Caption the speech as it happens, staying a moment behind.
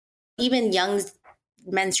Even young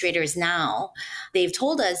menstruators now, they've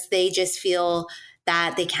told us they just feel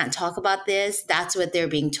that they can't talk about this. That's what they're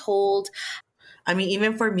being told. I mean,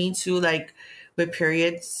 even for me too, like with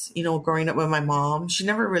periods, growing up with my mom, she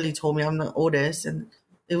never really told me. I'm the oldest. And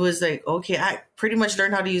it was like, okay, I pretty much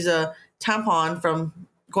learned how to use a tampon from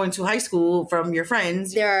going to high school from your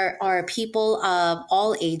friends. There are people of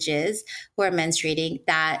all ages who are menstruating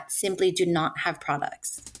that simply do not have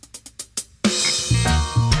products.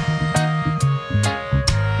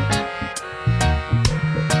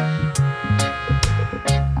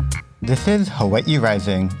 This is Hawaii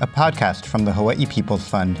Rising, a podcast from the Hawaii People's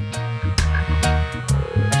Fund.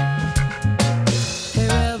 Hey,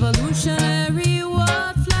 revolutionary war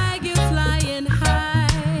flag, you're flying high.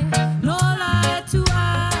 No lie to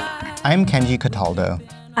eye. I'm Kenji Cataldo.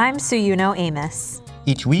 I'm Suyuno Amos.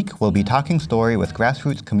 Each week, we'll be talking story with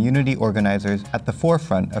grassroots community organizers at the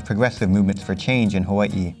forefront of progressive movements for change in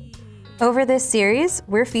Hawaii. Over this series,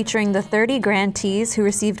 we're featuring the 30 grantees who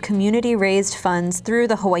received community-raised funds through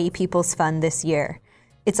the Hawaii People's Fund this year.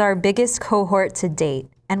 It's our biggest cohort to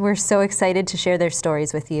date, and we're so excited to share their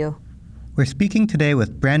stories with you. We're speaking today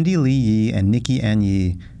with Brandy Lee Yee and Nikki Ann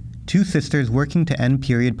Yee, two sisters working to end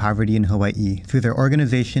period poverty in Hawaii through their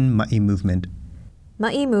organization Ma'i Movement.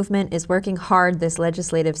 Ma'i Movement is working hard this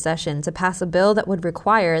legislative session to pass a bill that would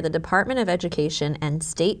require the Department of Education and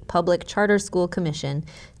State Public Charter School Commission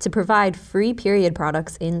to provide free period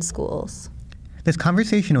products in schools. This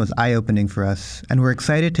conversation was eye-opening for us, and we're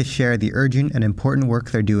excited to share the urgent and important work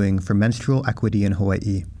they're doing for menstrual equity in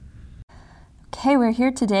Hawaii. Okay, we're here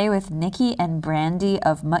today with Nikki and Brandy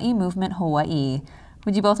of Ma'i Movement Hawaii.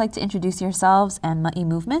 Would you both like to introduce yourselves and Ma'i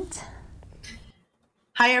Movement?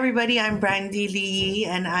 Hi, everybody. I'm Brandy Lee,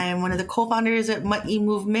 and I am one of the co-founders at Ma'i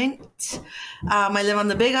Movement. I live on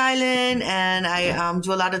the Big Island, and I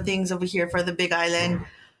do a lot of things over here for the Big Island.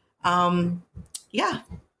 Aloha,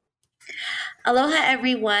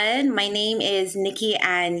 everyone. My name is Nikki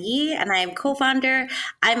Ann Yee, and I'm co-founder.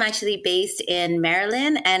 I'm actually based in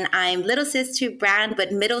Maryland, and I'm little sis to Brand,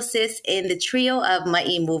 but middle sis in the trio of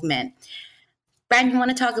Ma'i Movement. Brand, you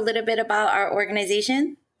want to talk a little bit about our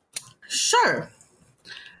organization? Sure.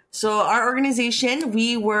 So our organization,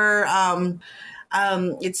 we were,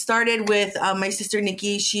 it started with my sister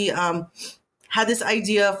Nikki. She had this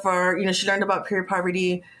idea for, she learned about period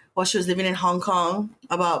poverty while she was living in Hong Kong,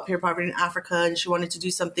 about period poverty in Africa, and she wanted to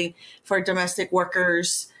do something for domestic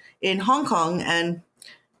workers in Hong Kong. And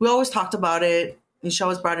we always talked about it, and she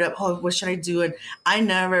always brought it up, oh, what should I do? And I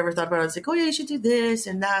never ever thought about it. I was like, oh yeah, you should do this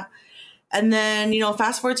and that. And then,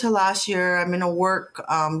 fast forward to last year, I'm in a work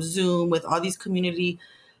Zoom with all these community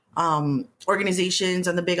organizations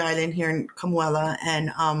on the Big Island here in Kamuela, and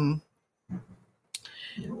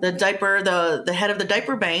the head of the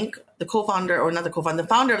diaper bank, the founder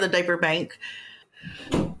of the diaper bank.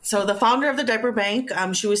 So the founder of the diaper bank,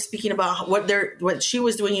 she was speaking about what she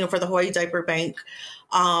was doing, for the Hawaii Diaper Bank,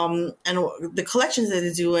 and the collections that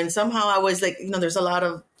they do. And somehow I was like, there's a lot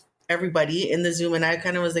of everybody in the Zoom, and I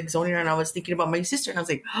kind of was like zoning out, and I was thinking about my sister, and I was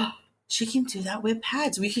like, oh, she can do that with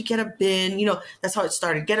pads. We could get a bin, that's how it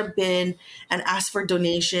started. Get a bin and ask for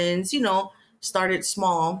donations, started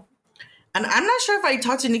small. And I'm not sure if I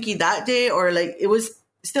talked to Nikki that day or like it was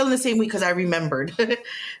still in the same week because I remembered.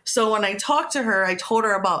 So when I talked to her, I told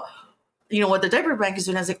her about, what the diaper bank is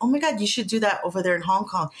doing. I was like, oh my God, you should do that over there in Hong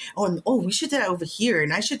Kong. Oh, we should do that over here.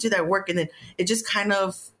 And I should do that work. And then it just kind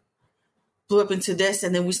of blew up into this,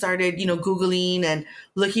 and then we started, Googling and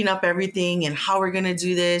looking up everything and how we're gonna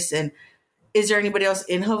do this, and is there anybody else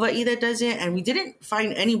in Hawaii that does it? And we didn't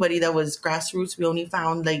find anybody that was grassroots. We only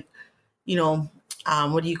found what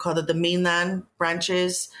do you call it, the mainland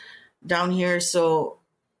branches down here. So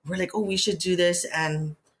we're like, oh, we should do this,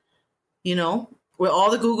 and with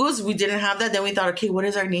all the Googles, we didn't have that. Then we thought, okay, what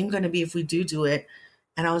is our name gonna be if we do it?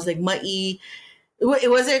 And I was like, Ma'i.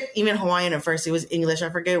 It wasn't even Hawaiian at first. It was English.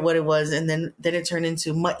 I forget what it was. And then it turned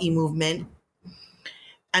into Ma'i Movement.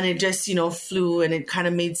 And it just, flew, and it kind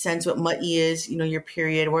of made sense what Ma'i is, your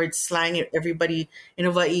period, where it's slang. Everybody in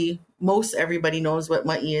Hawaii, most everybody knows what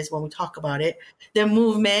Ma'i is when we talk about it. The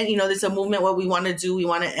movement, there's a movement, what we want to do. We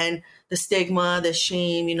want to end the stigma, the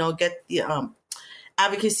shame, get the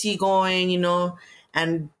advocacy going,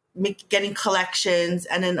 and getting collections.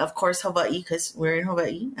 And then, of course, Hawaii, because we're in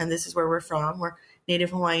Hawaii, and this is where we're from. We're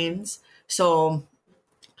Native Hawaiians. So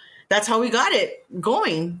that's how we got it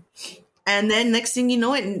going. And then next thing you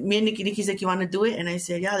know it, me and Nikki's like, you want to do it? And I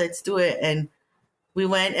said, yeah, let's do it. And we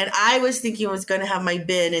went, and I was thinking I was going to have my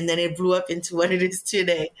bin, and then it blew up into what it is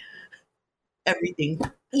today. Everything.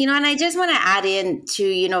 And I just want to add in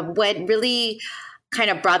to, what really kind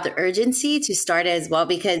of brought the urgency to start as well,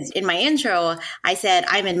 because in my intro, I said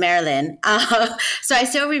I'm in Maryland. So I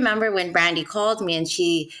still remember when Brandy called me and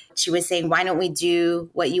she was saying, why don't we do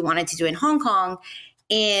what you wanted to do in Hong Kong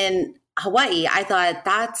in Hawaii? I thought,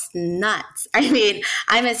 that's nuts. I mean,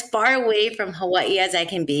 I'm as far away from Hawaii as I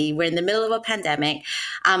can be. We're in the middle of a pandemic.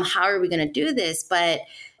 How are we going to do this? But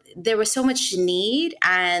there was so much need.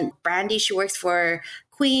 And Brandy, she works for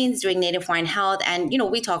Queens doing Native Hawaiian Health. And,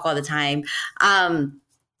 we talk all the time.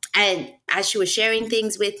 And as she was sharing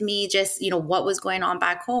things with me, just, what was going on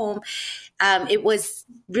back home, it was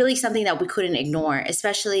really something that we couldn't ignore,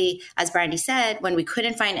 especially, as Brandy said, when we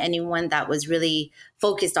couldn't find anyone that was really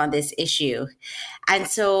focused on this issue. And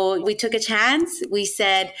so we took a chance. We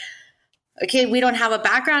said, okay, we don't have a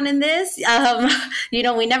background in this.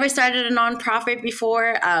 We never started a nonprofit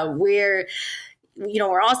before. We're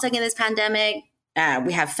all stuck in this pandemic.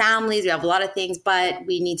 We have families, we have a lot of things, but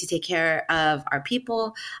we need to take care of our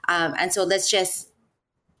people. And so let's just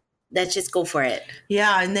go for it.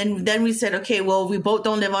 Yeah. And then we said, okay, well, we both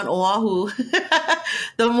don't live on Oahu,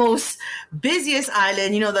 the most busiest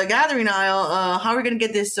island, the Gathering Isle. How are we going to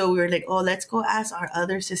get this? So we were like, oh, let's go ask our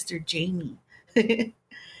other sister, Jamie.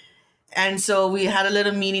 And so we had a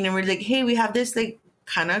little meeting and we're like, hey, we have this like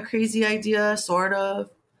kind of crazy idea, sort of,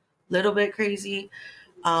 little bit crazy.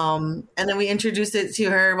 And then we introduced it to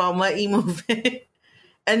her about Ma'i movement.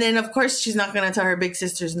 And then, of course, she's not going to tell her big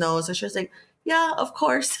sisters no. So she was like, yeah, of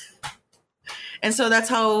course. And so that's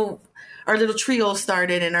how our little trio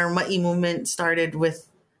started and our Ma'i movement started with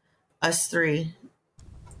us three.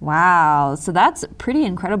 Wow. So that's pretty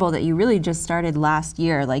incredible that you really just started last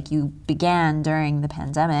year, like you began during the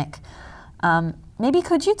pandemic. Maybe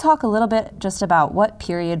could you talk a little bit just about what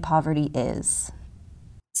period poverty is?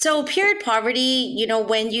 So period poverty,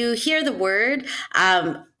 when you hear the word,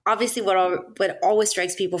 obviously what always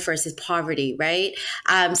strikes people first is poverty, right?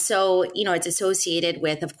 So, it's associated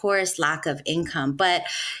with, of course, lack of income. But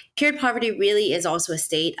period poverty really is also a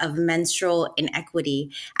state of menstrual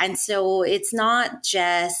inequity. And so it's not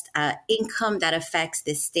just income that affects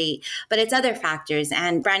this state, but it's other factors.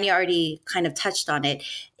 And Brandy already kind of touched on it.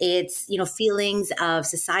 It's, feelings of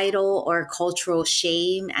societal or cultural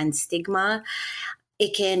shame and stigma.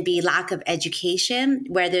 It can be lack of education,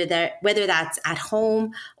 whether that's at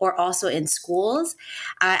home or also in schools,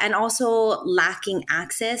 and also lacking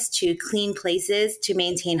access to clean places to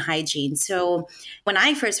maintain hygiene. So when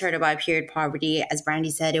I first heard about period poverty, as Brandy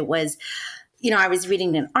said, it was, I was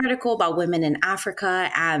reading an article about women in Africa,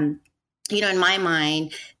 and in my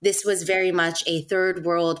mind, this was very much a third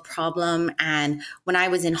world problem. And when I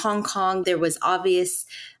was in Hong Kong, there was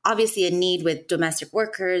obviously a need with domestic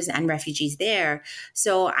workers and refugees there.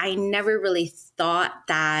 So I never really thought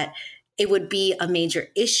that it would be a major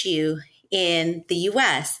issue in the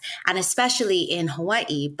US and especially in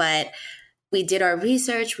Hawaii. But we did our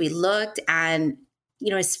research, we looked, and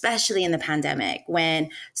especially in the pandemic, when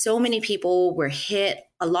so many people were hit,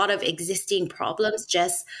 a lot of existing problems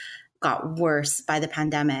just got worse by the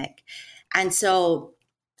pandemic. And so,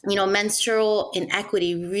 menstrual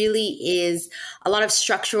inequity really is a lot of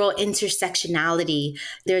structural intersectionality.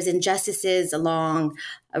 There's injustices along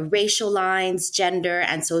racial lines, gender,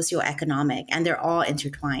 and socioeconomic, and they're all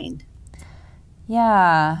intertwined.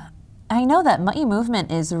 Yeah. I know that Ma'i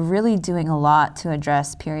movement is really doing a lot to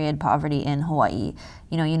address period poverty in Hawaii.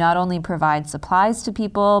 You not only provide supplies to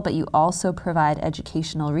people, but you also provide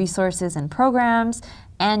educational resources and programs,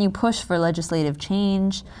 and you push for legislative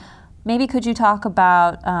change. Maybe could you talk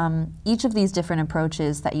about each of these different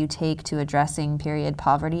approaches that you take to addressing period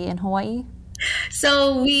poverty in Hawaii?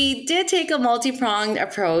 So we did take a multi-pronged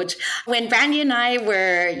approach. When Brandy and I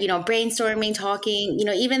were, brainstorming, talking,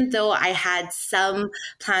 even though I had some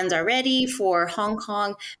plans already for Hong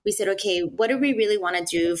Kong, we said, okay, what do we really want to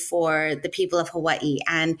do for the people of Hawaii?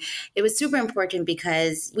 And it was super important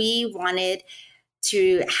because we wanted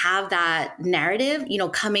to have that narrative,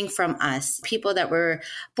 coming from us, people that were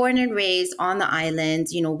born and raised on the island.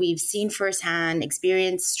 We've seen firsthand,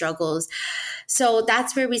 experienced struggles. So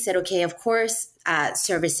that's where we said, okay, of course,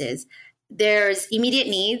 services. There's immediate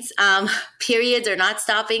needs. Periods are not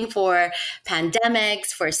stopping for pandemics,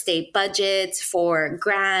 for state budgets, for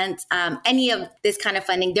grants, any of this kind of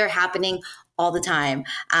funding. They're happening all the time,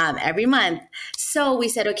 every month. So we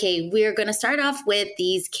said, okay, we're going to start off with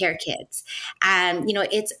these care kits. And,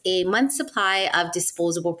 it's a month's supply of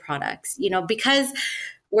disposable products, because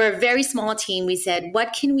we're a very small team. We said,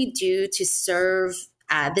 what can we do to serve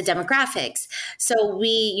the demographics. So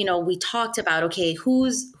we talked about, okay,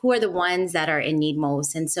 who are the ones that are in need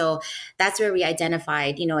most? And so that's where we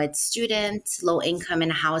identified, it's students, low income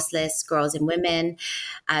and houseless girls and women,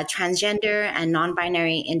 transgender and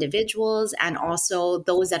non-binary individuals, and also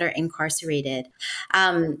those that are incarcerated.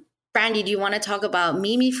 Brandy, do you want to talk about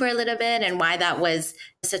Mimi for a little bit and why that was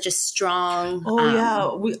such a strong?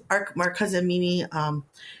 Our cousin Mimi,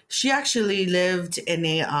 she actually lived in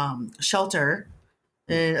a shelter,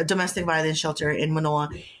 in a domestic violence shelter in Manoa.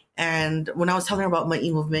 And when I was telling her about my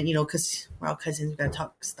movement, because we're all cousins, we gotta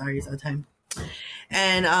talk stories all the time.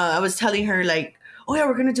 And I was telling her like, oh yeah,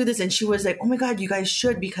 we're gonna do this, and she was like, oh my God, you guys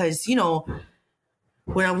should, because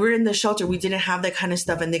when we were in the shelter, we didn't have that kind of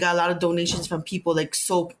stuff, and they got a lot of donations from people like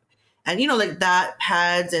soap and like that,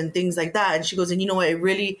 pads and things like that. And she goes, and you know what, it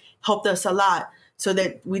really helped us a lot, so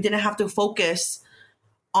that we didn't have to focus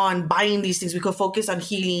on buying these things. We could focus on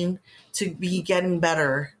healing to be getting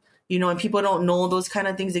better, and people don't know those kind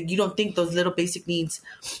of things. That you don't think those little basic needs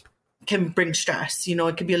can bring stress.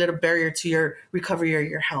 It could be a little barrier to your recovery or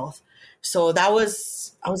your health. So I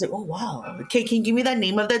was like, oh wow, okay, can you give me that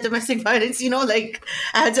name of that domestic violence? Like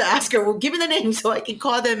I had to ask her, well, give me the name so I can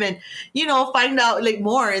call them and find out like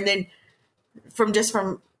more. And then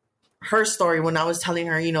from her story, when I was telling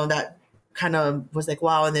her, that kind of was like,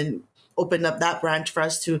 wow. And then opened up that branch for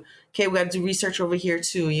us to, okay, we got to do research over here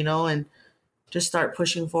too, and just start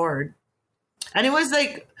pushing forward. And it was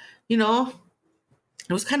like, it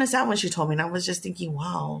was kind of sad when she told me, and I was just thinking,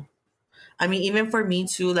 wow. I mean, even for me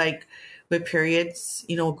too, like with periods,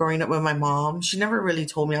 growing up with my mom, she never really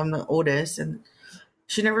told me. I'm the oldest, and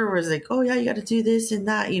she never was like, oh yeah, you got to do this and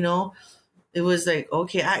that, It was like,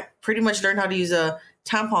 okay, I pretty much learned how to use a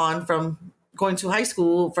tampon from going to high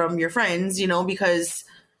school from your friends, because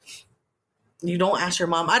you don't ask your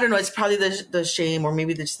mom. I don't know. It's probably the shame, or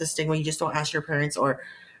maybe it's the stigma. You just don't ask your parents, or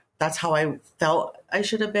that's how I felt I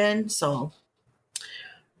should have been. So,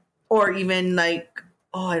 or even like,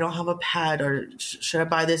 oh, I don't have a pad, or should I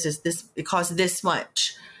buy this? It costs this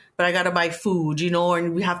much, but I got to buy food,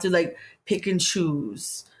 and we have to like pick and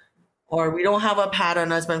choose, or we don't have a pad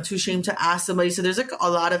on us, but I'm too ashamed to ask somebody. So there's like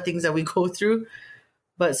a lot of things that we go through,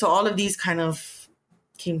 but so all of these kind of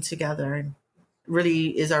came together and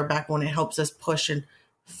really is our backbone. It helps us push and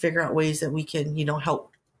figure out ways that we can,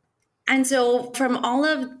 help. And so from all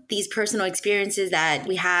of these personal experiences that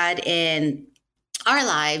we had in our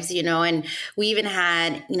lives, and we even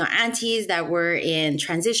had, aunties that were in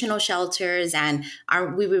transitional shelters, and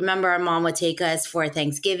we remember our mom would take us for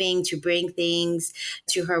Thanksgiving to bring things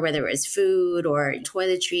to her, whether it was food or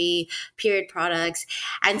toiletry, period products.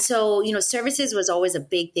 And so, services was always a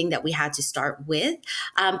big thing that we had to start with.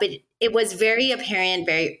 But it was very apparent,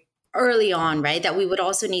 very early on, right, that we would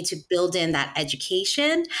also need to build in that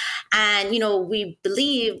education. And, we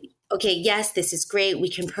believe, okay, yes, this is great. We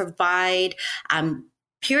can provide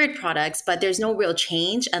period products, but there's no real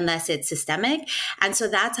change unless it's systemic. And so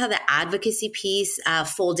that's how the advocacy piece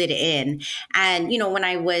folded in. And, when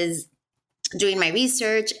I was doing my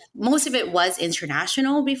research, most of it was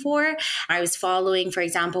international before. I was following, for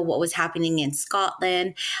example, what was happening in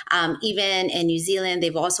Scotland. Even in New Zealand,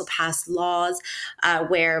 they've also passed laws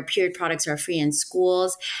where period products are free in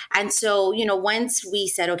schools. And so, once we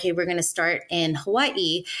said, okay, we're going to start in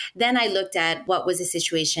Hawaii, then I looked at what was the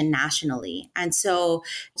situation nationally. And so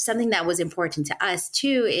something that was important to us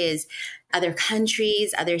too is other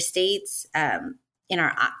countries, other states,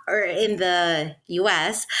 in the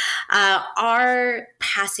U.S. Are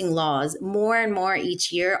passing laws more and more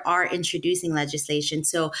each year, are introducing legislation.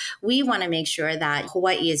 So we want to make sure that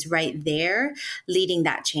Hawaii is right there leading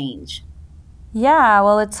that change. Yeah,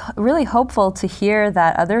 well, it's really hopeful to hear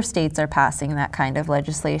that other states are passing that kind of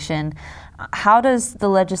legislation. How does the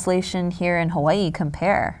legislation here in Hawaii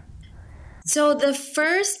compare? So the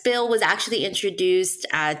first bill was actually introduced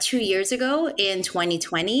 2 years ago in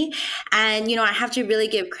 2020. And, I have to really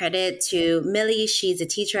give credit to Millie. She's a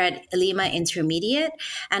teacher at Ilima Intermediate,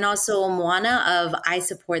 and also Moana of I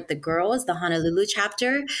Support the Girls, the Honolulu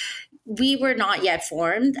chapter. We were not yet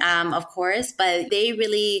formed, of course, but they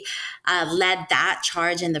really led that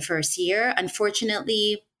charge in the first year.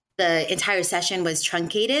 Unfortunately, the entire session was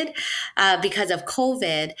truncated because of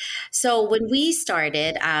COVID. So when we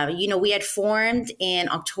started, we had formed in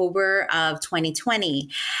October of 2020,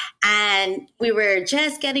 and we were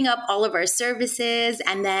just getting up all of our services.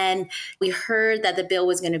 And then we heard that the bill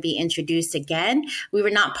was going to be introduced again. We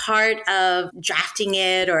were not part of drafting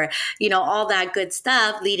it or, all that good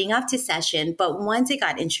stuff leading up to session. But once it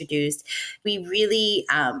got introduced, we really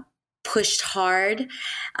pushed hard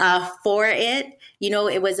for it.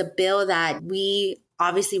 It was a bill that we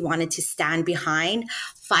obviously wanted to stand behind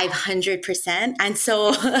 500%. And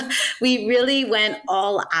so we really went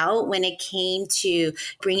all out when it came to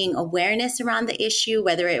bringing awareness around the issue,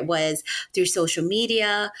 whether it was through social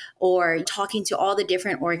media or talking to all the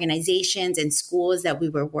different organizations and schools that we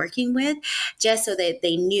were working with, just so that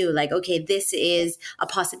they knew, like, okay, this is a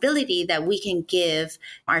possibility that we can give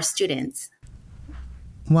our students.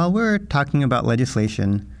 While we're talking about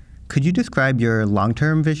legislation, could you describe your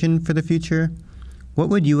long-term vision for the future? What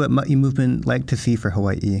would you at Ma'i Movement like to see for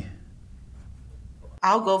Hawaii?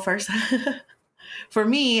 I'll go first. For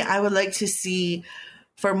me, I would like to see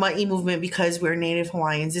for Ma'i Movement, because we're Native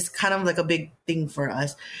Hawaiians, it's kind of like a big thing for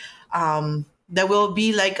us. That will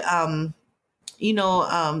be like, the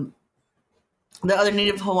other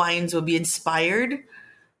Native Hawaiians will be inspired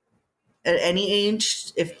at any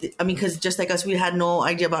age. Because just like us, we had no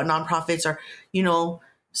idea about nonprofits or,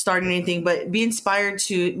 starting anything, but be inspired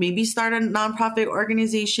to maybe start a nonprofit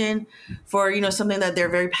organization for, something that they're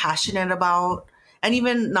very passionate about. And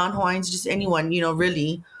even non-Hawaiians, just anyone,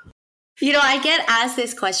 really. I get asked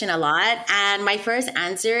this question a lot. And my first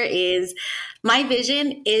answer is my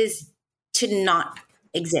vision is to not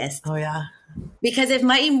exist. Oh, yeah. Because if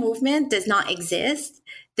Ma'i Movement does not exist,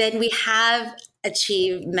 then we have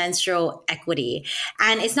achieved menstrual equity.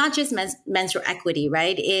 And it's not just menstrual equity,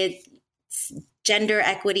 right? It's gender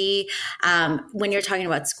equity. When you're talking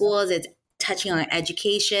about schools, it's touching on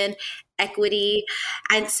education, equity.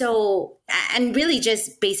 And really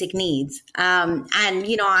just basic needs.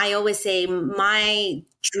 I always say my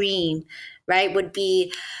dream, right, would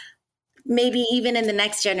be maybe even in the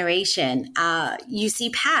next generation, you see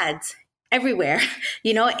pads everywhere,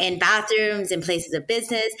 in bathrooms, in places of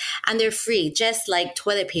business, and they're free, just like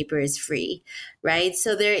toilet paper is free, right?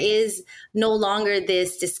 So there is no longer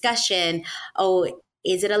this discussion, oh,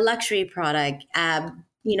 is it a luxury product?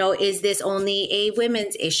 Is this only a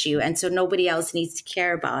women's issue? And so nobody else needs to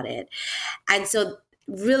care about it. And so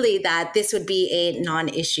really that this would be a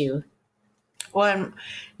non-issue. Well,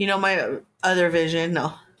 my other vision,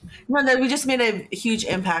 that we just made a huge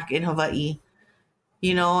impact in Hawaii.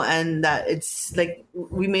 And that it's like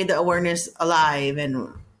we made the awareness alive, and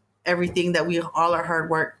everything that all our hard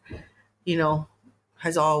work,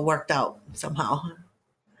 has all worked out somehow.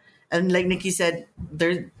 And like Nikki said,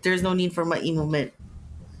 there's no need for Ma'i Movement.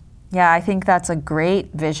 Yeah, I think that's a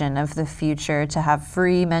great vision of the future, to have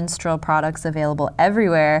free menstrual products available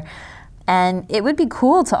everywhere. And it would be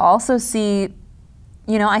cool to also see,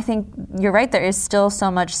 I think you're right, there is still so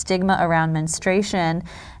much stigma around menstruation.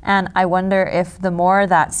 And I wonder if the more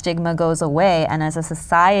that stigma goes away, and as a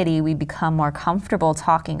society we become more comfortable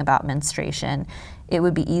talking about menstruation, it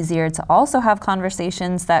would be easier to also have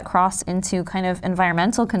conversations that cross into kind of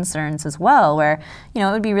environmental concerns as well, where, it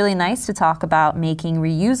would be really nice to talk about making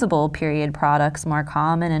reusable period products more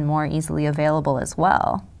common and more easily available as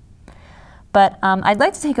well. But I'd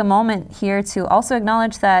like to take a moment here to also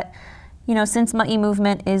acknowledge that, since Ma'i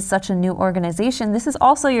Movement is such a new organization, this is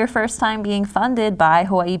also your first time being funded by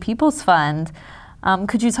Hawaii People's Fund.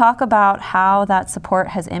 Could you talk about how that support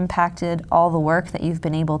has impacted all the work that you've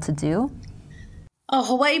been able to do? Oh,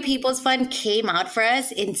 Hawaii People's Fund came out for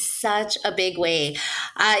us in such a big way.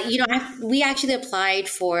 We actually applied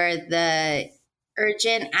for the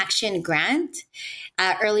Urgent Action Grant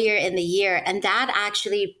earlier in the year, and that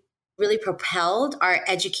actually really propelled our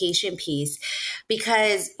education piece.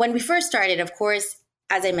 Because when we first started, of course,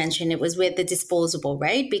 as I mentioned, it was with the disposable,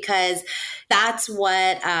 right? Because that's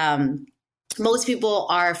what most people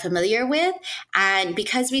are familiar with. And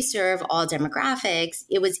because we serve all demographics,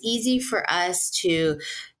 it was easy for us to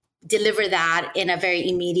deliver that in a very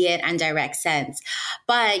immediate and direct sense.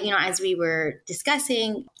 But, as we were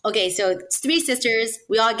discussing, okay, so it's three sisters,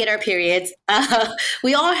 we all get our periods.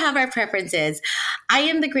 We all have our preferences. I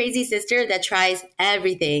am the crazy sister that tries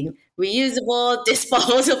everything, reusable,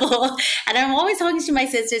 disposable. And I'm always talking to my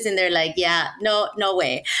sisters and they're like, yeah, no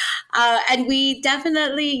way. And we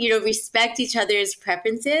definitely, respect each other's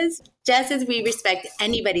preferences, just as we respect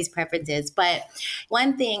anybody's preferences. But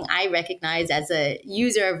one thing I recognize as a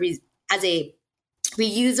user, as a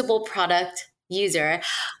reusable product user,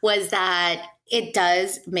 was that it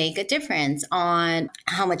does make a difference on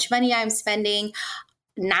how much money I'm spending,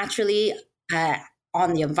 naturally,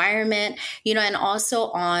 on the environment, and also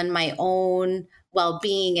on my own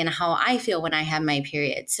well-being and how I feel when I have my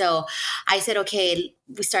period. So I said, okay,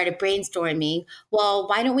 we started brainstorming. Well,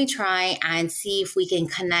 why don't we try and see if we can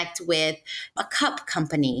connect with a cup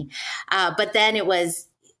company? But then it was,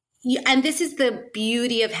 and this is the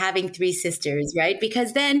beauty of having three sisters, right?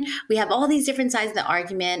 Because then we have all these different sides of the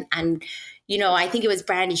argument, and I think it was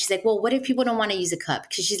Brandy. She's like, well, what if people don't want to use a cup?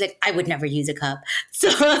 Because she's like, I would never use a cup. So,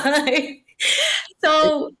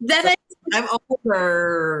 so then I'm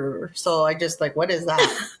older, so I just like, what is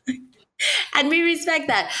that? and we respect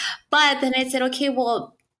that. But then I said, okay,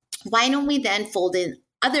 well, why don't we then fold in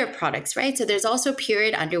other products, right? So there's also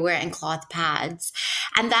period underwear and cloth pads.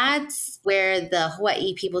 And that's where the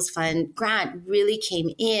Hawaii People's Fund grant really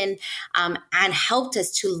came in and helped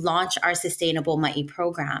us to launch our Sustainable Ma'i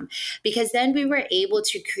program. Because then we were able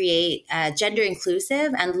to create gender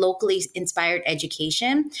inclusive and locally inspired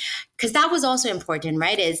education. Because that was also important,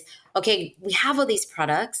 right? Is, okay, we have all these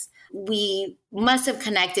products. We must have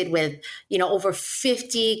connected with, over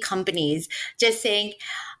 50 companies just saying,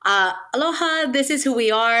 aloha, this is who we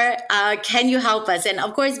are. Can you help us? And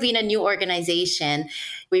of course, being a new organization,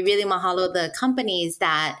 we really mahalo the companies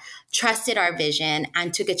that trusted our vision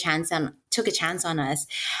and took a chance on us.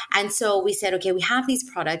 And so we said, okay, we have these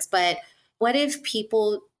products, but what if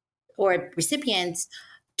people or recipients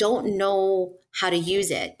don't know how to use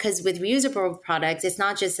it? Because with reusable products, it's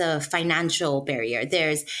not just a financial barrier.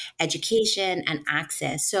 There's education and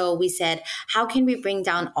access. So we said, how can we bring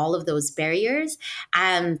down all of those barriers?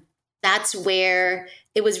 And that's where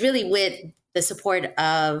it was really with the support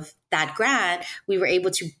of that grant, we were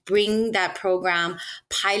able to bring that program,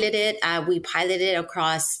 pilot it. We piloted it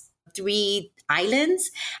across 3 islands,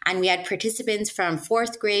 and we had participants from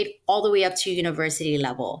 4th grade all the way up to university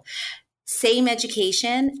level. Same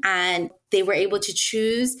education, and they were able to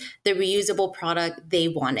choose the reusable product they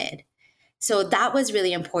wanted. So that was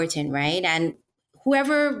really important, right? And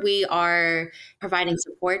whoever we are providing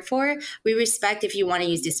support for, we respect if you want to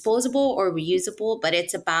use disposable or reusable, but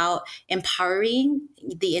it's about empowering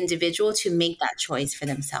the individual to make that choice for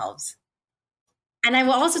themselves. And I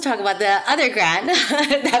will also talk about the other grant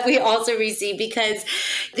that we also received, because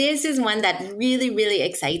this is one that really, really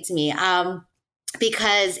excites me.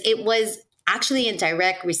 Because it was actually in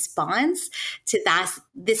direct response to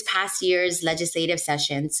this past year's legislative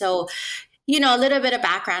session. So, a little bit of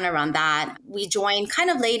background around that. We joined kind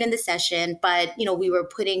of late in the session, but, we were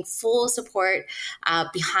putting full support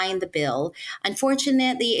behind the bill.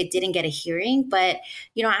 Unfortunately, it didn't get a hearing, but,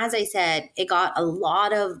 as I said, it got a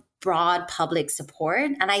lot of broad public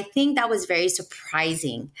support. And I think that was very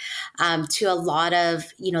surprising to a lot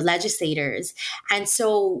of, legislators. And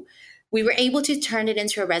so we were able to turn it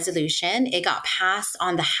into a resolution. It got passed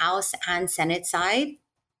on the House and Senate side.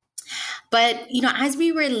 But, as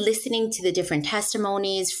we were listening to the different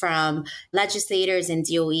testimonies from legislators and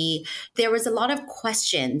DOE, there was a lot of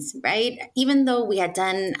questions, right? Even though we had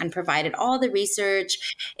done and provided all the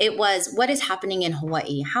research, it was, what is happening in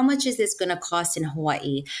Hawaii? How much is this going to cost in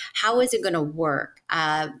Hawaii? How is it going to work?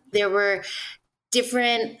 There were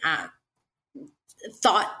different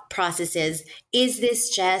thought processes. Is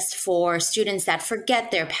this just for students that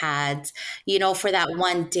forget their pads, for that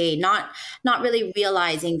one day, not really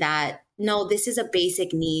realizing that, no, this is a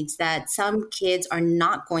basic needs, that some kids are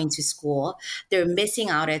not going to school. They're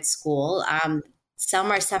missing out at school.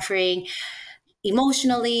 Some are suffering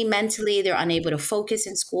emotionally, mentally. They're unable to focus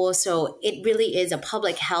in school. So it really is a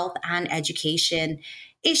public health and education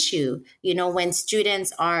issue, when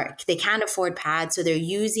students they can't afford pads. So they're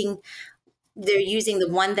using the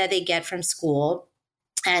one that they get from school.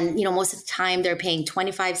 And, most of the time they're paying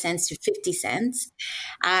 25 cents to 50 cents.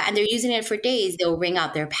 And they're using it for days. They'll wring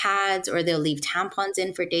out their pads or they'll leave tampons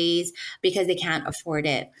in for days because they can't afford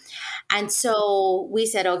it. And so we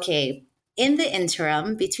said, okay, in the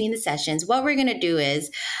interim between the sessions, what we're going to do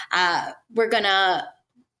is we're going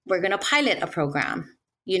to pilot a program.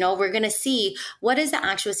 We're going to see what is the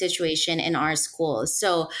actual situation in our schools.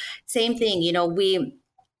 So same thing,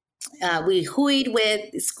 we hooied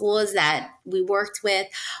with schools that we worked with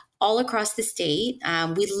all across the state.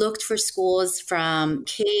 We looked for schools from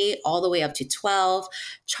K all the way up to 12,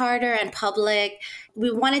 charter and public.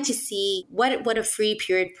 We wanted to see what a free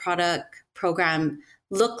period product program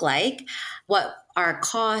look like, what our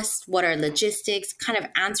costs, what our logistics, kind of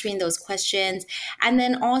answering those questions. And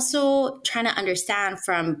then also trying to understand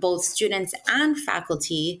from both students and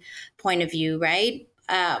faculty point of view, right?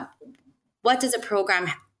 What does a program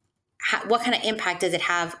what kind of impact does it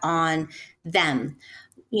have on them?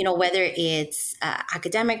 Whether it's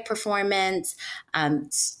academic performance,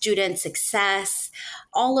 student success,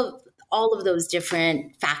 all of those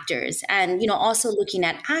different factors. And, also looking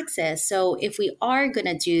at access. So if we are going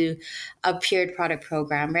to do a period product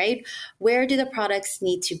program, right, where do the products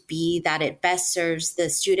need to be that it best serves the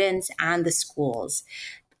students and the schools?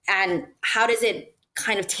 And how does it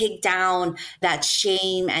kind of take down that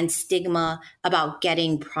shame and stigma about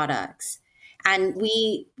getting products? And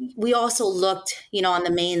we also looked, on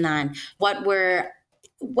the mainland, what were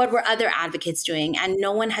other advocates doing, and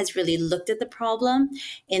no one has really looked at the problem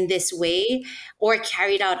in this way or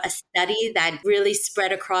carried out a study that really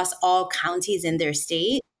spread across all counties in their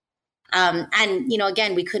state. And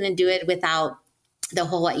again, we couldn't do it without the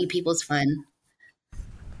Hawaii People's Fund.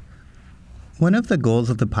 One of the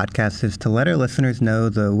goals of the podcast is to let our listeners know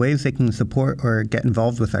the ways they can support or get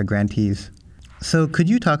involved with our grantees. So could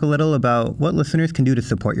you talk a little about what listeners can do to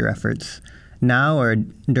support your efforts now or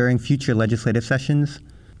during future legislative sessions?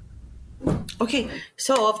 Okay,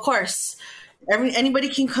 so of course, anybody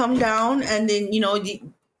can come down, and then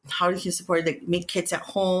how you can support, like make kits at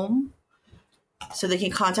home. So they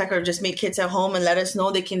can contact or just make kits at home and let us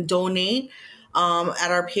know. They can donate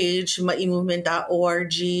at our page,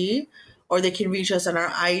 maimovement.org, or they can reach us on our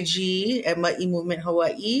IG at Ma'i Movement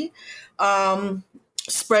Hawaii.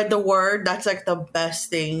 Spread the word. That's like the best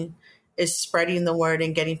thing, is spreading the word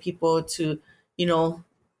and getting people to, know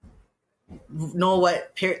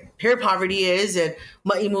what peer poverty is, and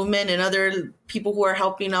Ma'i Movement and other people who are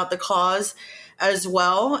helping out the cause as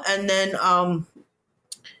well. And then,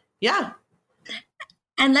 yeah.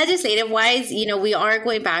 And legislative wise, we are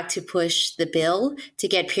going back to push the bill to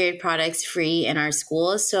get period products free in our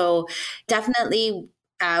schools. So definitely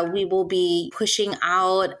we will be pushing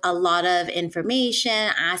out a lot of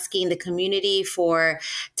information, asking the community for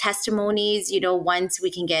testimonies, once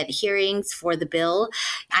we can get hearings for the bill.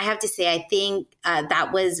 I have to say, I think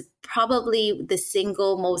that was probably the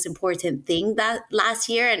single most important thing that last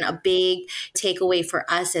year, and a big takeaway for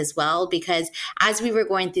us as well, because as we were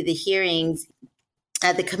going through the hearings,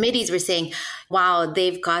 the committees were saying, wow,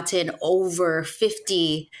 they've gotten over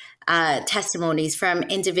 50 testimonies from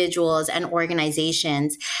individuals and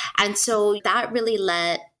organizations. And so that really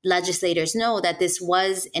let legislators know that this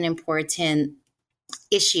was an important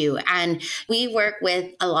issue. And we work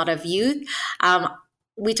with a lot of youth.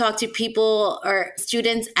 We talk to people or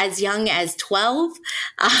students as young as 12,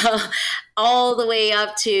 all the way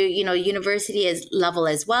up to, university level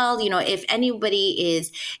as well. If anybody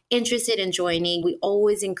is interested in joining, we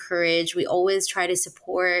always encourage, we always try to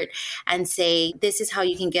support and say, this is how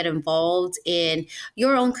you can get involved in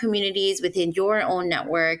your own communities, within your own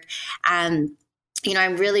network. And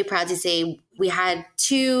I'm really proud to say we had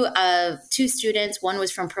two students. One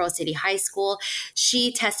was from Pearl City High School.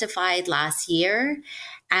 She testified last year.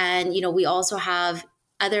 And, we also have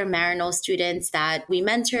other Marino students that we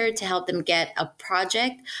mentored to help them get a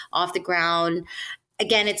project off the ground.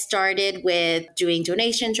 Again, it started with doing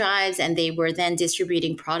donation drives, and they were then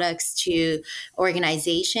distributing products to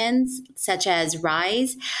organizations such as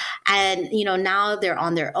RISE. And, now they're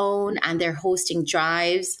on their own and they're hosting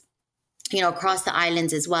drives across the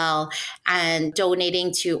islands as well, and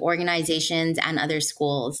donating to organizations and other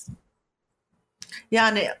schools. Yeah,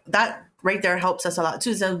 and that right there helps us a lot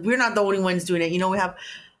too. So we're not the only ones doing it. We have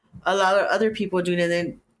a lot of other people doing it,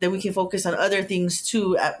 and then we can focus on other things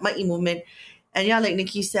too at Ma'i Movement. And yeah, like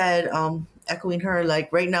Nikki said, echoing her,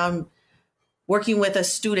 like right now I'm working with a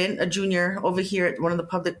student, a junior over here at one of the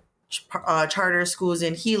public charter schools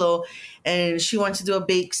in Hilo, and she wants to do a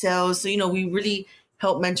bake sale. So, we really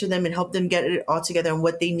help mentor them and help them get it all together and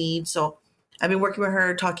what they need. So I've been working with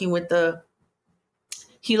her, talking with the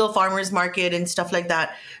Hilo Farmers Market and stuff like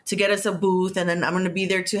that to get us a booth. And then I'm going to be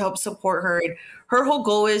there to help support her. And her whole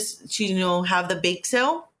goal is to, have the bake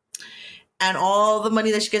sale, and all the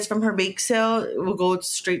money that she gets from her bake sale will go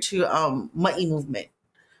straight to Ma'i Movement.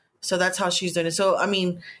 So that's how she's doing it. So,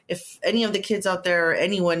 if any of the kids out there or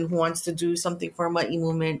anyone who wants to do something for Ma'i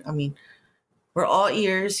Movement, we're all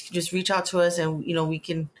ears. Just reach out to us, and, we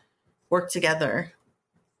can work together.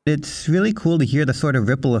 It's really cool to hear the sort of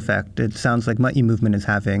ripple effect it sounds like Ma'i Movement is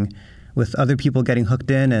having, with other people getting hooked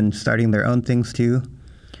in and starting their own things too.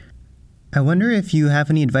 I wonder if you have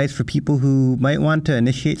any advice for people who might want to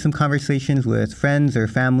initiate some conversations with friends or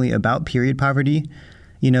family about period poverty.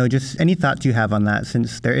 Just any thoughts you have on that,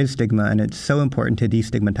 since there is stigma and it's so important to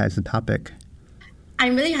destigmatize the topic.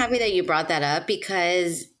 I'm really happy that you brought that up,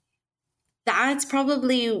 because that's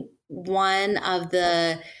probably one of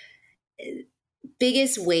the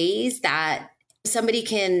biggest ways that somebody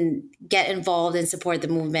can get involved and support the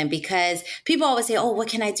movement, because people always say, oh, what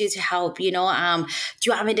can I do to help? Do you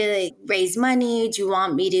want me to raise money? Do you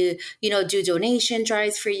want me to, do donation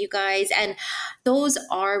drives for you guys? And those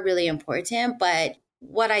are really important. But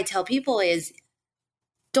what I tell people is,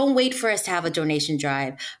 don't wait for us to have a donation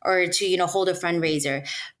drive or to, hold a fundraiser.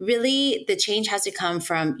 Really, the change has to come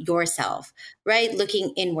from yourself, right?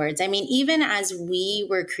 Looking inwards. I mean, even as we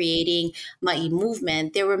were creating Ma'i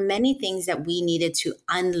movement, there were many things that we needed to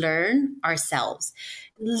unlearn ourselves.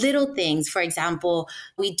 Little things, for example,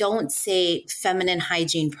 we don't say feminine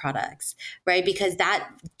hygiene products, right? Because that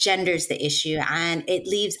genders the issue and it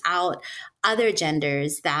leaves out other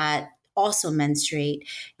genders that also menstruate.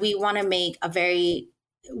 We want to make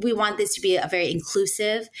we want this to be a very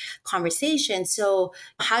inclusive conversation. So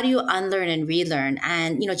how do you unlearn and relearn?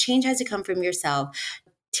 And, change has to come from yourself,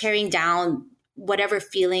 tearing down whatever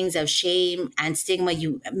feelings of shame and stigma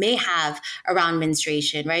you may have around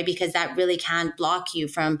menstruation, right? Because that really can block you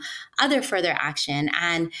from other further action,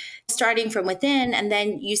 and starting from within, and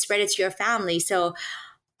then you spread it to your family. So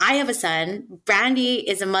I have a son. Brandy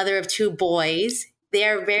is a mother of 2 boys. They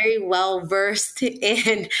are very well versed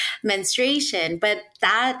in menstruation, but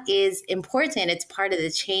that is important. It's part of the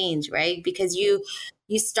change, right? Because you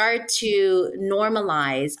start to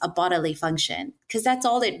normalize a bodily function, because that's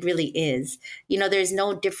all it really is. There's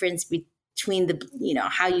no difference between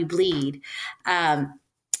how you bleed.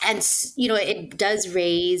 It does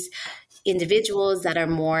raise individuals that are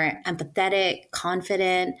more empathetic,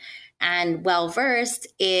 confident, and well versed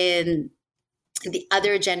in the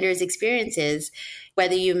other gender's experiences,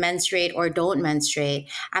 whether you menstruate or don't menstruate.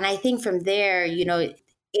 And I think from there,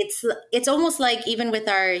 it's almost like, even with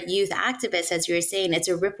our youth activists, as you were saying, it's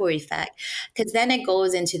a ripple effect, because then it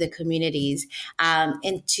goes into the communities,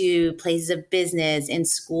 into places of business, in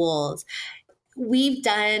schools. We've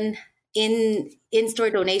done in-store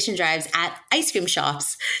donation drives at ice cream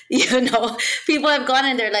shops. People have gone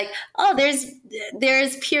and they're like, oh,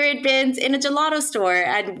 there's period bins in a gelato store,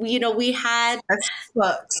 and we had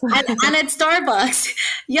and at Starbucks.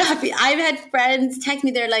 Yeah, I've had friends text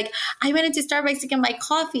me, they're like, I went into Starbucks to get my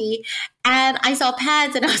coffee and I saw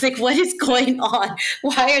pads, and I was like, what is going on?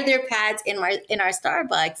 Why are there pads in our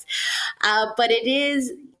Starbucks? But it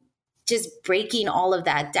is just breaking all of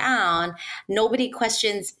that down. Nobody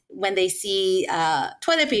questions when they see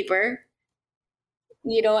toilet paper,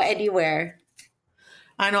 anywhere.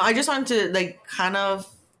 I know. I just wanted to kind of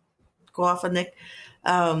go off of Nick.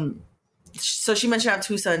 So she mentioned I have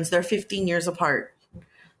 2 sons. They're 15 years apart.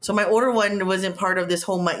 So my older one wasn't part of this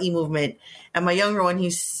whole Ma'i movement, and my younger one,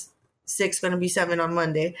 he's 6, going to be 7 on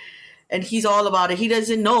Monday, and he's all about it. He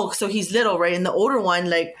doesn't know, so he's little, right? And the older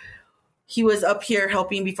one, he was up here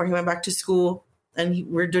helping before he went back to school, and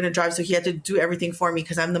we're doing a drive, so he had to do everything for me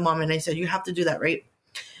because I'm the mom, and I said, you have to do that, right?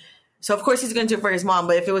 So of course he's going to do it for his mom,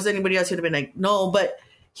 but if it was anybody else, he'd have been like, no. But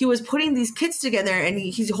he was putting these kits together, and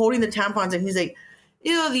he's holding the tampons, and he's like,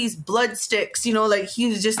 ew, these blood sticks, he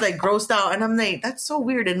was just grossed out, and I'm like, that's so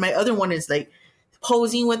weird. And my other one is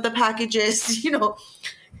posing with the packages,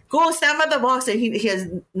 go stand by the box, and he has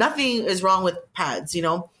nothing is wrong with pads,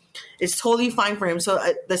 It's totally fine for him. So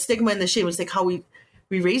the stigma and the shame is how we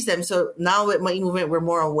raise them. So now with Ma'i movement, we're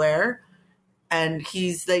more aware, and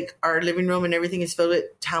he's our living room and everything is filled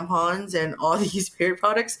with tampons and all these period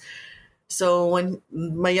products. So when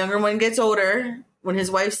my younger one gets older, when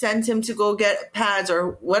his wife sends him to go get pads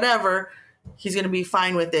or whatever, he's going to be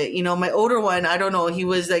fine with it. My older one, I don't know, he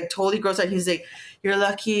was totally gross out. He's like, you're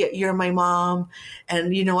lucky you're my mom.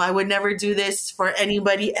 And, I would never do this for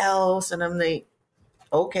anybody else. And I'm like,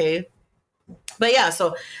 okay. But yeah,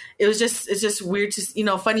 so it's just weird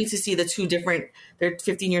to, funny to see the 2 different, they're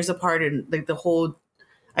 15 years apart, and the whole,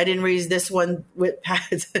 I didn't raise this one with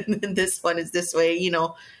pads and then this one is this way,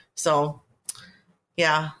 so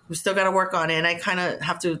yeah, we still got to work on it. And I kind of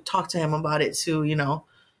have to talk to him about it too,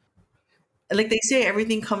 like they say,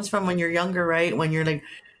 everything comes from when you're younger, right? When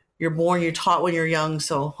you're born, you're taught when you're young.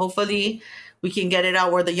 So hopefully we can get it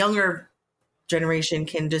out where the younger generation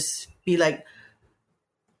can just be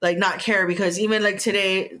not care, because even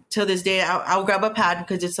today, till this day, I'll grab a pad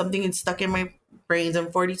because it's something that's stuck in my brains.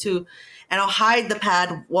 I'm 42, and I'll hide the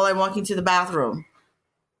pad while I'm walking to the bathroom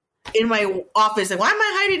in my office. Why am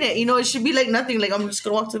I hiding it? It should be nothing. I'm just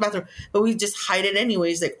gonna walk to the bathroom, but we just hide it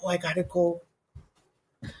anyways. Oh, I gotta go,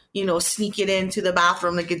 sneak it into the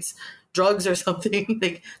bathroom like it's drugs or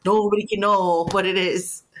something. Nobody can know what it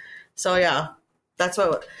is. So yeah, that's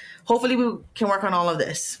what. Hopefully, we can work on all of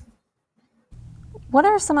this. What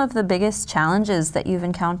are some of the biggest challenges that you've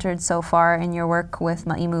encountered so far in your work with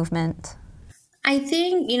Ma'i movement? I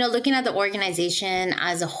think, looking at the organization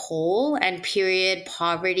as a whole and period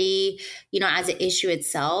poverty, as an issue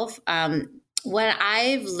itself, what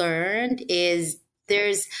I've learned is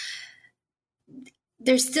there's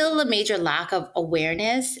still a major lack of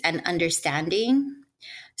awareness and understanding.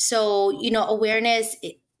 So, awareness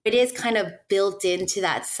it is kind of built into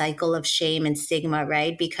that cycle of shame and stigma,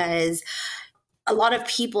 right? Because a lot of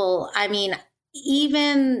people, I mean,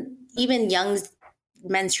 even young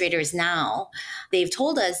menstruators now, they've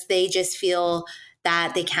told us they just feel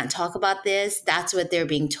that they can't talk about this. That's what they're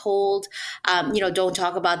being told. Don't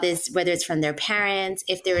talk about this, whether it's from their parents.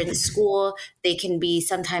 If they're in school, they can be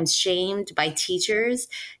sometimes shamed by teachers,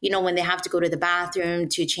 when they have to go to the bathroom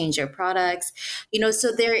to change their products.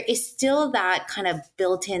 So there is still that kind of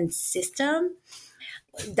built-in system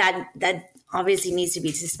that obviously needs to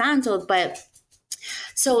be dismantled. But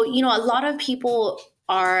so, a lot of people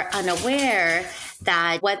are unaware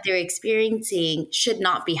that what they're experiencing should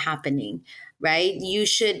not be happening, right? You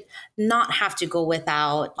should not have to go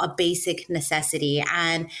without a basic necessity.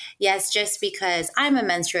 And yes, just because I'm a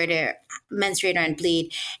menstruator and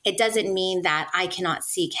bleed, it doesn't mean that I cannot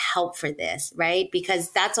seek help for this, right?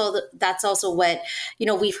 Because that's also what,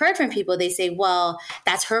 we've heard from people. They say, well,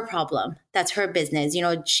 that's her problem. That's her business.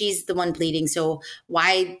 She's the one bleeding. So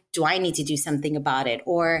why do I need to do something about it?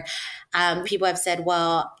 Or people have said,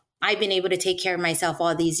 well, I've been able to take care of myself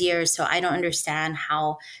all these years, so I don't understand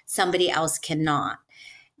how somebody else cannot.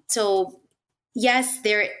 So yes,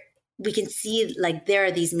 we can see like there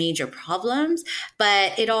are these major problems,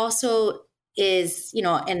 but it also is,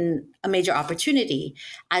 a major opportunity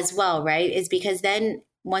as well, right? Is because then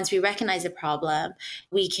once we recognize the problem,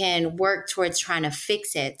 we can work towards trying to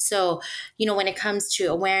fix it. So, when it comes to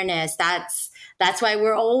awareness, that's why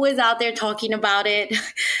we're always out there talking about it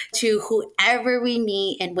to whoever we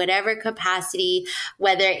meet in whatever capacity,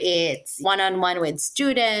 whether it's one-on-one with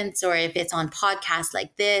students or if it's on podcasts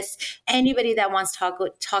like this, anybody that wants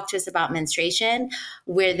to talk to us about menstruation,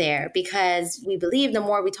 we're there because we believe the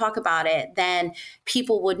more we talk about it, then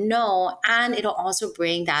people would know, and it'll also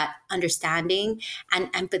bring that understanding and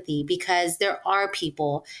empathy because there are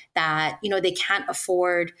people that, they can't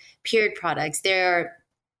afford period products.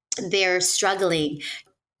 They're struggling.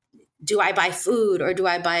 Do I buy food or do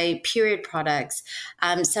I buy period products?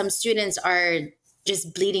 Some students are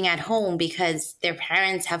just bleeding at home because their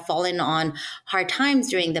parents have fallen on hard times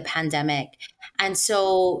during the pandemic. And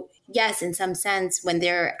so, yes, in some sense, when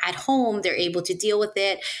they're at home, they're able to deal with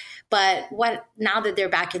it. But now that they're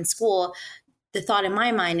back in school, the thought in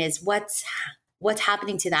my mind is what's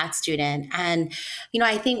happening to that student? And,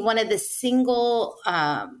 I think one of the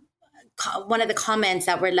comments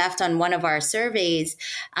that were left on one of our surveys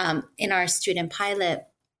in our student pilot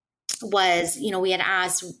was, we had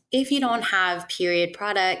asked, if you don't have period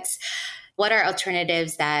products, what are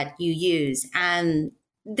alternatives that you use? And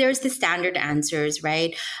there's the standard answers,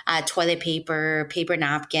 right? Toilet paper, paper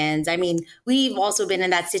napkins. I mean, we've also been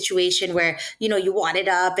in that situation where, you wad it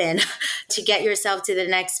up and to get yourself to the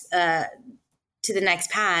next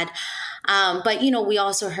pad. But, we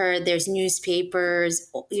also heard there's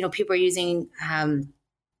newspapers, people are using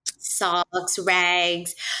socks,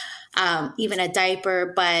 rags, even a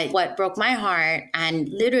diaper. But what broke my heart and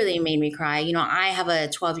literally made me cry, I have a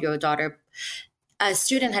 12-year-old daughter. A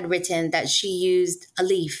student had written that she used a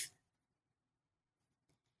leaf.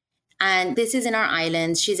 And this is in our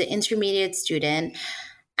islands. She's an intermediate student.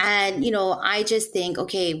 And, I just think,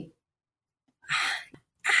 okay,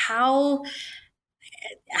 how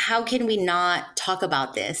can we not talk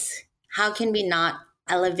about this? How can we not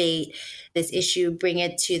elevate this issue, bring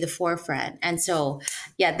it to the forefront? And so,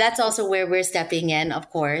 yeah, that's also where we're stepping in,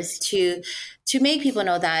 of course, to make people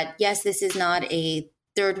know that, yes, this is not a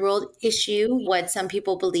third world issue, what some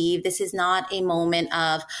people believe. This is not a moment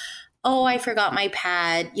of, oh, I forgot my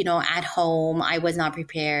pad, at home. I was not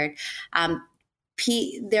prepared.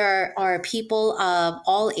 There are people of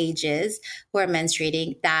all ages who are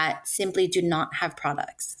menstruating that simply do not have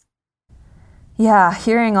products. Yeah,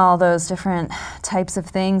 hearing all those different types of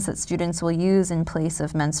things that students will use in place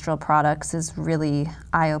of menstrual products is really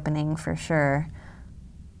eye-opening for sure.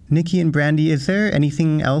 Nikki and Brandy, is there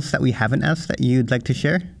anything else that we haven't asked that you'd like to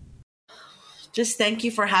share? Just thank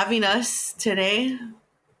you for having us today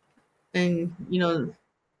and,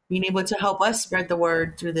 being able to help us spread the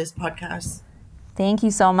word through this podcast. Thank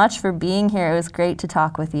you so much for being here. It was great to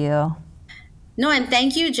talk with you. No, and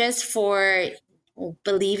thank you just for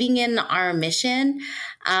believing in our mission,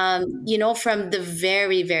 from the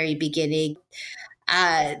very, very beginning,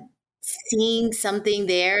 seeing something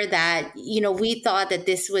there that, we thought that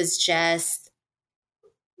this was just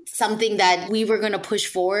something that we were going to push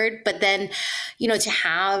forward. But then, to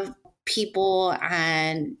have people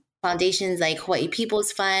and foundations like Hawaii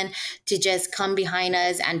People's Fund to just come behind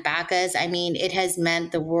us and back us, I mean, it has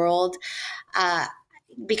meant the world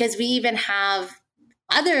because we even have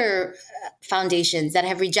other foundations that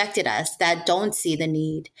have rejected us, that don't see the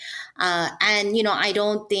need. And, I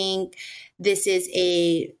don't think this is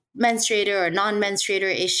a menstruator or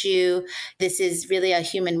non-menstruator issue. This is really a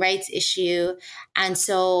human rights issue. And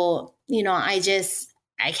so,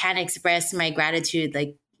 I can't express my gratitude.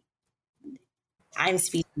 Like, I'm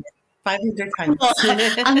speaking 500 times.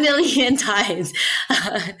 a million times.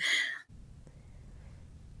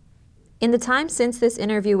 In the time since this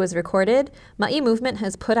interview was recorded, Ma'i Movement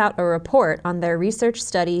has put out a report on their research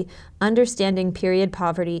study, Understanding Period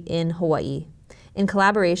Poverty in Hawaii, in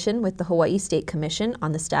collaboration with the Hawaii State Commission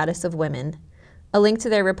on the Status of Women. A link to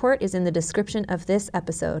their report is in the description of this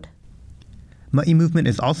episode. Ma'i Movement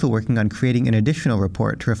is also working on creating an additional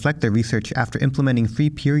report to reflect their research after implementing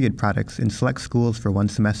free period products in select schools for one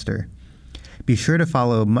semester. Be sure to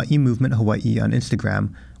follow Ma'i Movement Hawaii on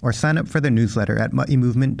Instagram or sign up for their newsletter at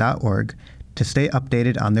ma'imovement.org to stay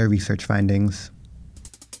updated on their research findings.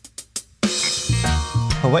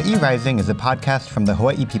 Hawaii Rising is a podcast from the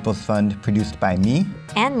Hawaii People's Fund produced by me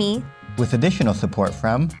And me, with additional support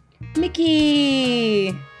from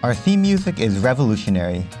Mickey. Our theme music is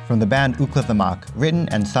Revolutionary from the band Ukla the Mock, written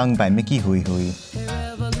and sung by Mickey Hui Hui.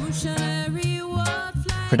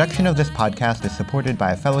 Production of this podcast is supported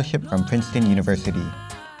by a fellowship from Princeton University.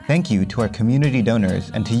 Thank you to our community donors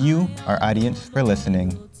and to you, our audience, for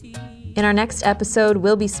listening. In our next episode,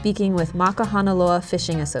 we'll be speaking with Makahanaloa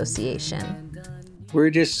Fishing Association. We're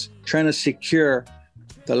just trying to secure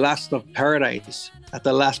the last of paradise at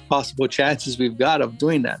the last possible chances we've got of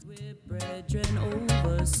doing that.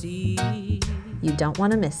 You don't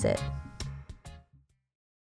want to miss it.